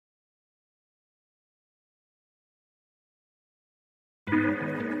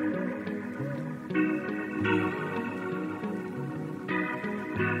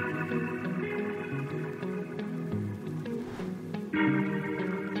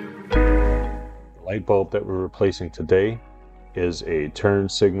light bulb that we're replacing today is a turn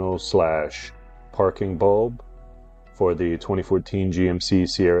signal slash parking bulb for the 2014 GMC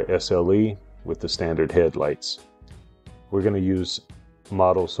Sierra SLE with the standard headlights. We're going to use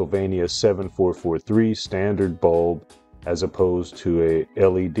model Sylvania 7443 standard bulb as opposed to a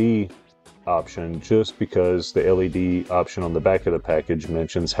LED option, just because the LED option on the back of the package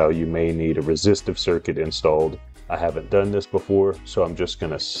mentions how you may need a resistive circuit installed. I haven't done this before, so I'm just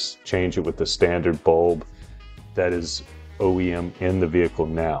going to change it with the standard bulb that is OEM in the vehicle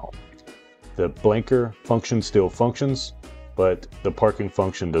now. The blinker function still functions, but the parking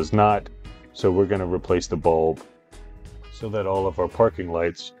function does not, so we're going to replace the bulb so that all of our parking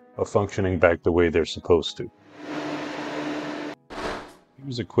lights are functioning back the way they're supposed to.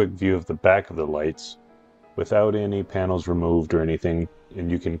 Here's a quick view of the back of the lights without any panels removed or anything, and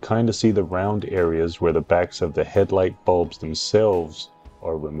you can kind of see the round areas where the backs of the headlight bulbs themselves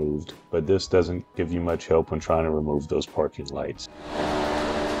are removed, but this doesn't give you much help when trying to remove those parking lights.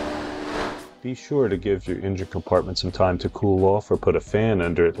 Be sure to give your engine compartment some time to cool off or put a fan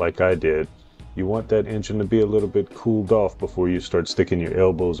under it like I did. You want that engine to be a little bit cooled off before you start sticking your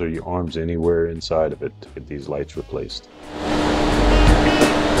elbows or your arms anywhere inside of it to get these lights replaced.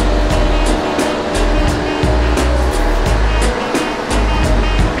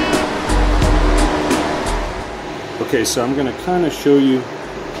 Okay, so I'm going to kind of show you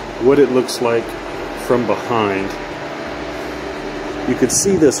what it looks like from behind. You can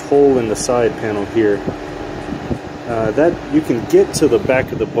see this hole in the side panel here. That you can get to the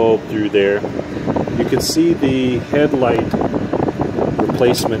back of the bulb through there. You can see the headlight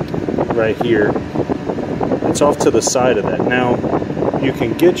replacement right here. It's off to the side of that. Now you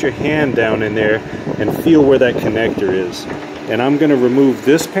can get your hand down in there and feel where that connector is. And I'm going to remove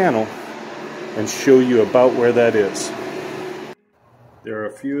this panel and show you about where that is. There are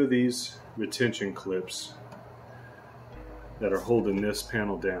a few of these retention clips that are holding this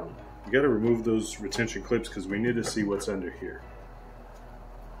panel down. You got to remove those retention clips because we need to see what's under here.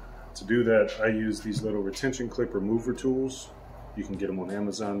 To do that, I use these little retention clip remover tools. You can get them on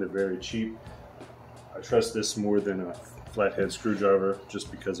Amazon, they're very cheap. I trust this more than a flathead screwdriver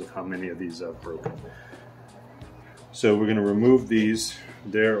just because of how many of these I've broken. So we're going to remove these.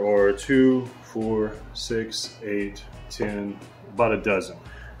 There are 2, 4, 6, 8, 10, about a dozen.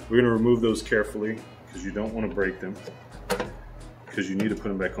 We're going to remove those carefully because you don't want to break them, because you need to put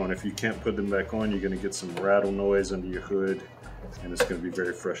them back on. If you can't put them back on, you're going to get some rattle noise under your hood, and it's going to be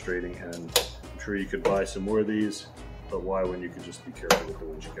very frustrating. And I'm sure you could buy some more of these, but why when you can just be careful with the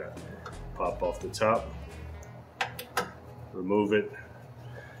ones you got. Pop off the top, remove it.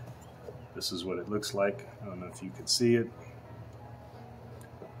 This is what it looks like. I don't know if you can see it.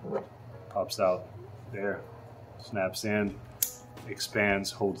 Pops out there, snaps in,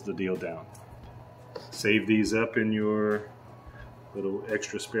 expands, holds the deal down. Save these up in your little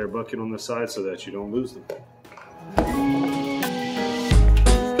extra spare bucket on the side so that you don't lose them.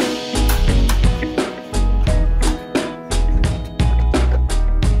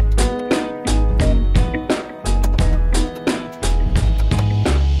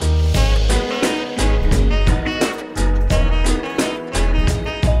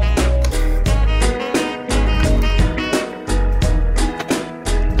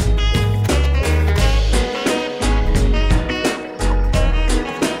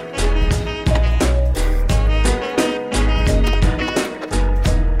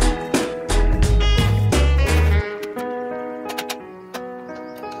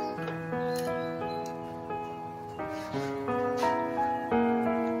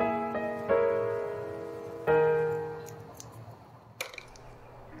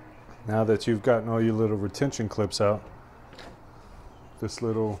 Now that you've gotten all your little retention clips out, this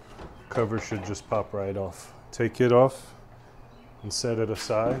little cover should just pop right off. Take it off and set it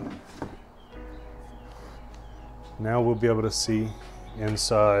aside. Now we'll be able to see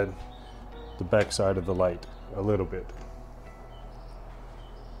inside the back side of the light a little bit.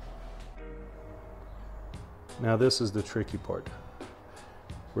 Now this is the tricky part.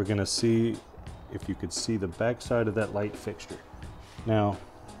 We're going to see if you could see the back side of that light fixture. Now,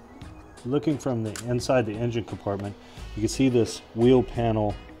 looking from the inside the engine compartment, you can see this wheel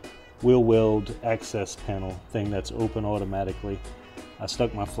panel, wheel weld access panel thing that's open automatically. I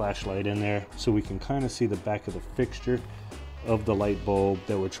stuck my flashlight in there so we can kind of see the back of the fixture of the light bulb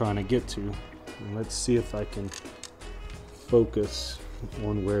that we're trying to get to. And let's see if I can focus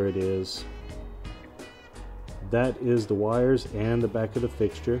on where it is. That is the wires and the back of the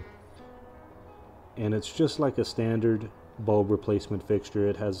fixture. And it's just like a standard bulb replacement fixture.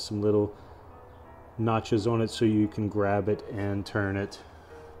 It has some little notches on it so you can grab it and turn it.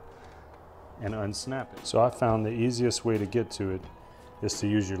 and unsnap it. So I found the easiest way to get to it is to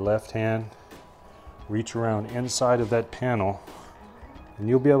use your left hand, reach around inside of that panel, and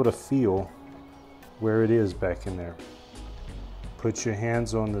you'll be able to feel where it is back in there. Put your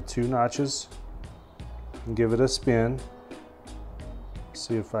hands on the 2 notches and give it a spin.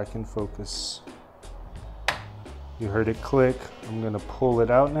 See if I can focus. You heard it click. I'm gonna pull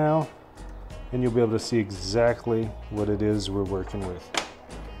it out now, and you'll be able to see exactly what it is we're working with.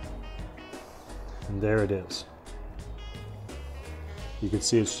 And there it is. You can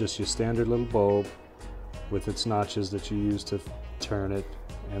see it's just your standard little bulb with its notches that you use to turn it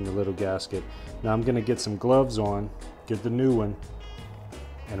and the little gasket. Now I'm gonna get some gloves on, get the new one,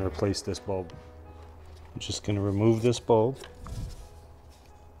 and replace this bulb. I'm just gonna remove this bulb.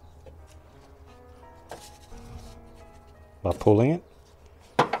 By pulling it.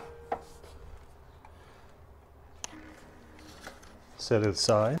 Set it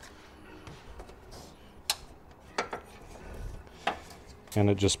aside. And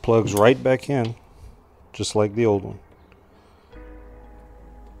it just plugs right back in, just like the old one.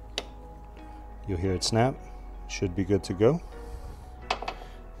 You'll hear it snap. Should be good to go.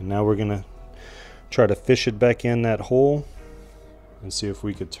 And now we're gonna try to fish it back in that hole and see if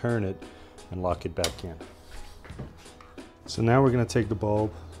we could turn it and lock it back in. So now we're gonna take the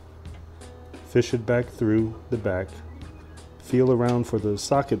bulb, fish it back through the back, feel around for the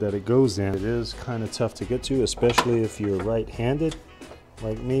socket that it goes in. It is kind of tough to get to, especially if you're right-handed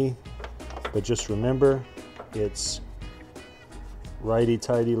like me, but just remember, it's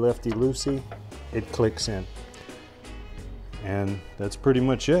righty-tighty, lefty-loosey. It clicks in. And that's pretty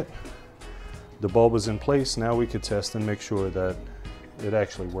much it. The bulb is in place. Now we could test and make sure that it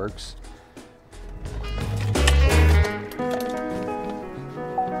actually works.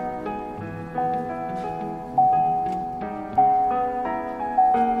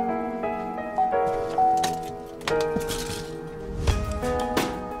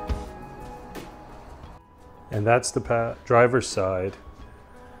 And that's the driver's side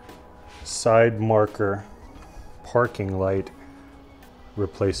marker parking light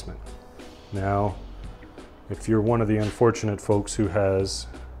replacement. Now, if you're one of the unfortunate folks who has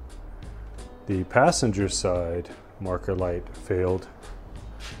the passenger side marker light failed,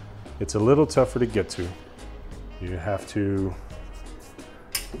 it's a little tougher to get to. You have to,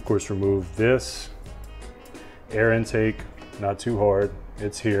 of course, remove this air intake, not too hard,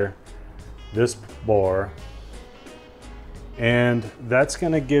 it's here, this bar, and that's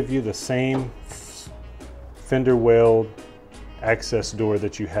going to give you the same fender weld access door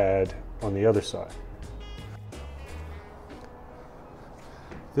that you had on the other side.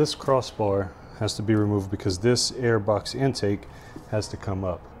 This crossbar has to be removed because this air box intake has to come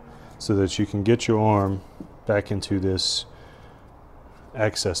up so that you can get your arm back into this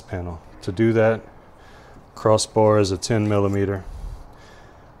access panel. To do that, crossbar is a 10 millimeter.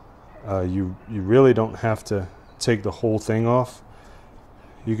 You really don't have to take the whole thing off.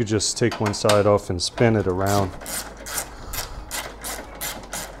 You could just take one side off and spin it around.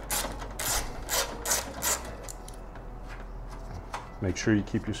 Make sure you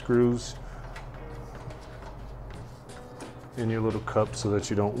keep your screws in your little cup so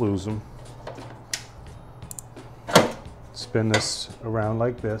that you don't lose them. Spin this around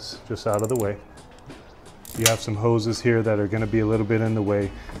like this, just out of the way. You have some hoses here that are going to be a little bit in the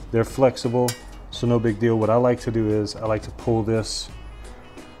way. They're flexible, so no big deal. What I like to do is I like to pull this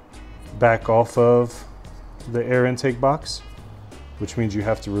back off of the air intake box, which means you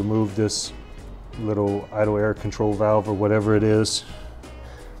have to remove this little idle air control valve or whatever it is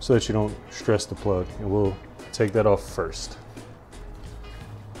so that you don't stress the plug. And we'll take that off first.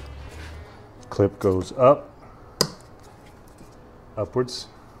 Clip goes up, upwards.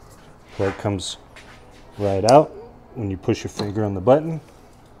 Plug comes right out when you push your finger on the button.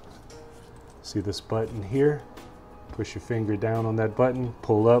 See this button here? Push your finger down on that button,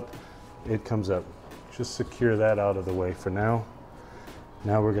 pull up, it comes up. Just secure that out of the way for now.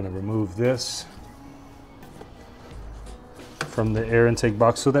 Now we're going to remove this from the air intake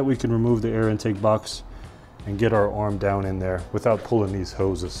box so that we can remove the air intake box and get our arm down in there without pulling these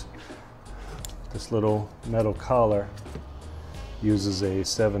hoses. This little metal collar uses a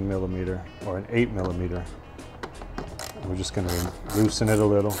 7 millimeter or an 8 millimeter. We're just going to loosen it a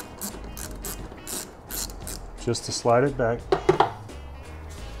little just to slide it back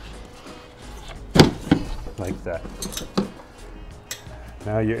like that.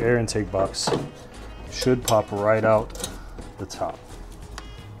 Now your air intake box should pop right out the top.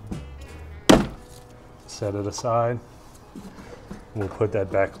 Set it aside. We'll put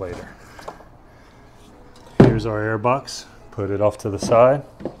that back later. Here's our air box. Put it off to the side.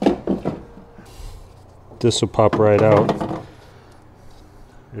 this will pop right out.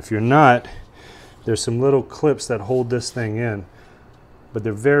 If you're not, there's some little clips that hold this thing in, but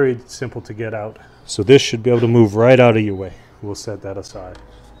they're very simple to get out. So this should be able to move right out of your way. We'll set that aside.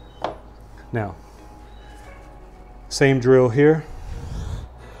 Now, same drill here.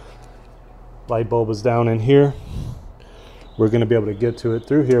 Light bulb is down in here. We're going to be able to get to it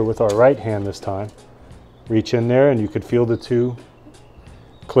through here with our right hand this time. Reach in there and you could feel the two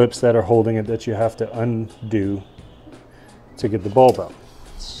clips that are holding it that you have to undo to get the bulb out.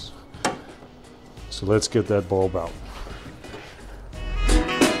 So let's get that bulb out.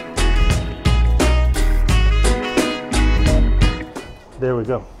 There we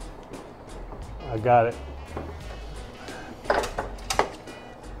go. I got it.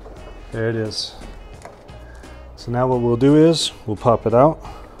 There it is. So now what we'll do is we'll pop it out.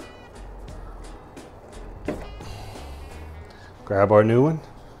 Grab our new one.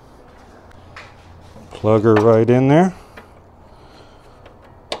 Plug her right in there.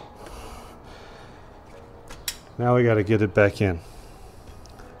 Now we got to get it back in.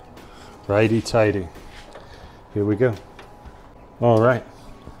 Righty tighty. Here we go. All right.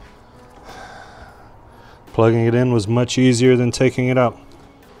 Plugging it in was much easier than taking it out.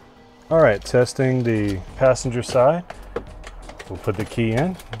 All right, testing the passenger side. We'll put the key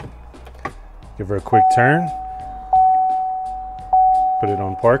in, give her a quick turn, put it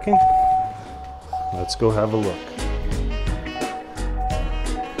on parking. Let's go have a look.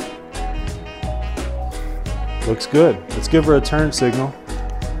 Looks good. Let's give her a turn signal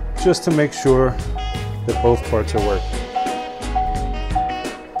just to make sure that both parts are working.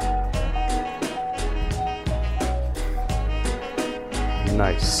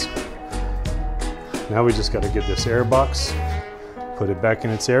 Nice. Now we just got to get this air box, put it back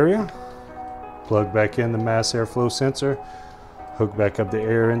in its area, plug back in the mass airflow sensor, hook back up the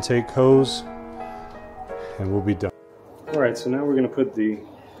air intake hose, and we'll be done. All right, so now we're going to put the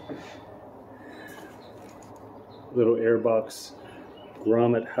little air box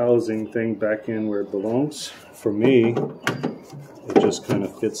grommet housing thing back in where it belongs. For me, it just kind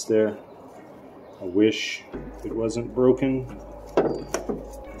of fits there. I wish it wasn't broken,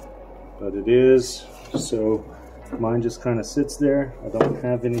 but it is. So mine just kind of sits there. I don't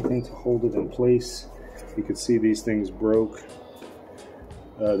have anything to hold it in place. You can see these things broke.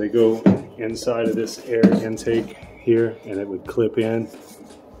 They go inside of this air intake here and it would clip in,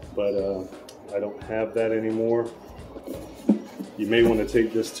 but I don't have that anymore. You may want to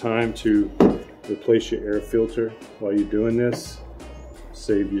take this time to replace your air filter while you're doing this.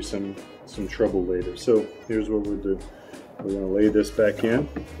 Save you some trouble later. So here's what we'll do. We're going to lay this back in.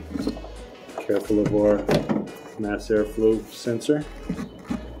 Careful of our mass airflow sensor.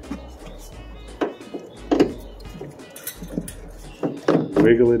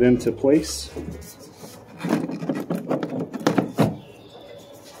 Wiggle it into place.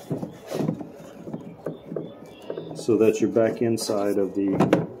 So that you're back inside of the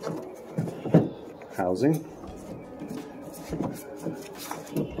housing.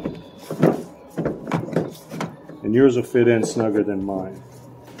 And yours will fit in snugger than mine.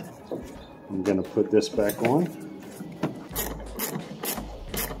 I'm going to put this back on.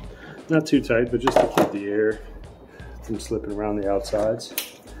 Not too tight, but just to keep the air from slipping around the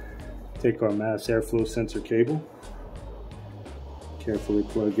outsides. Take our mass airflow sensor cable. Carefully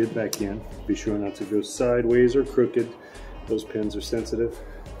plug it back in. Be sure not to go sideways or crooked. Those pins are sensitive.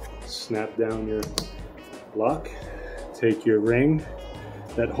 Snap down your lock. Take your ring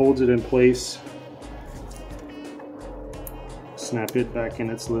that holds it in place. Snap it back in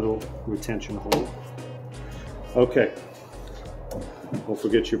its little retention hole. Okay. Don't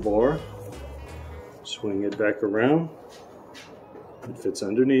forget your bar. Swing it back around. It fits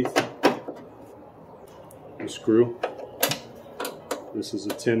underneath. The screw. This is a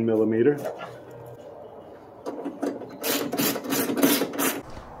 10 millimeter.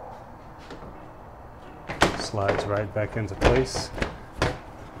 Slides right back into place.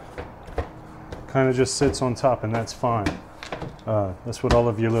 Kind of just sits on top and that's fine. That's what all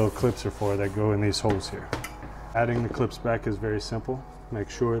of your little clips are for that go in these holes here. Adding the clips back is very simple. Make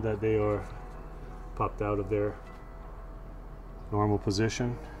sure that they are popped out of their normal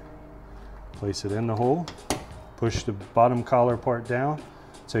position. Place it in the hole. Push the bottom collar part down.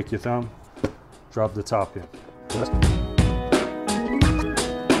 Take your thumb. Drop the top in.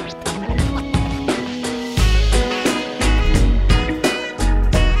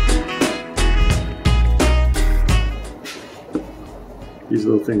 These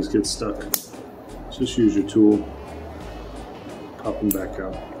little things get stuck. Just use your tool, pop them back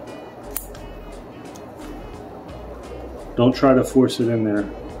out. Don't try to force it in there.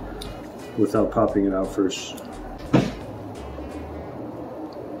 without popping it out first.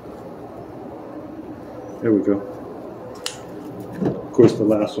 There we go. Of course, the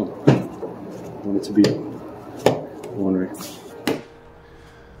last one. I want it to be ornery.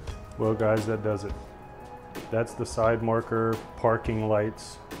 Well, guys, that does it. That's the side marker parking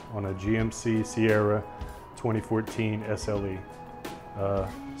lights on a GMC Sierra 2014 SLE.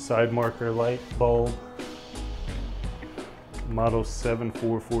 Side marker light bulb, model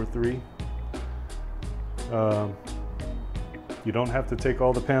 7443. You don't have to take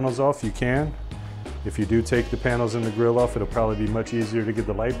all the panels off. You can. If you do take the panels and the grill off, it'll probably be much easier to get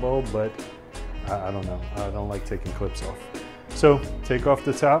the light bulb, but I don't know. I don't like taking clips off. So take off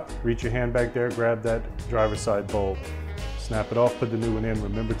the top, reach your hand back there, grab that driver's side bulb, snap it off, put the new one in.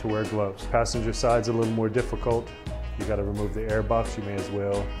 Remember to wear gloves. Passenger side's a little more difficult. You got to remove the air box. You may as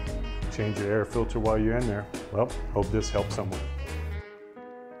well change your air filter while you're in there. Well, hope this helps someone.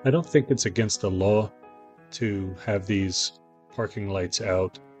 I don't think it's against the law to have these parking lights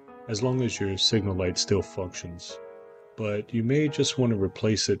out as long as your signal light still functions. But you may just want to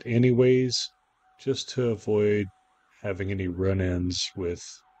replace it anyways, just to avoid having any run-ins with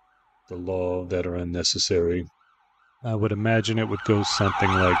the law that are unnecessary. I would imagine it would go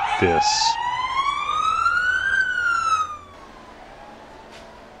something like this.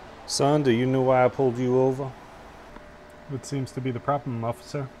 Son, do you know why I pulled you over? What seems to be the problem,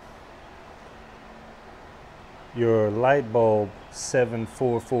 officer? Your light bulb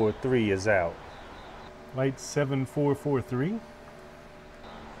 7443 is out. Light 7443?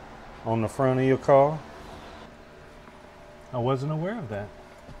 On the front of your car? I wasn't aware of that.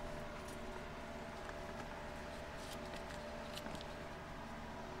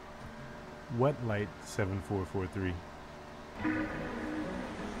 What light 7443?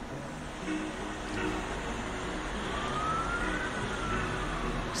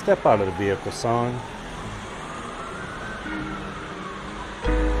 Step out of the vehicle, son.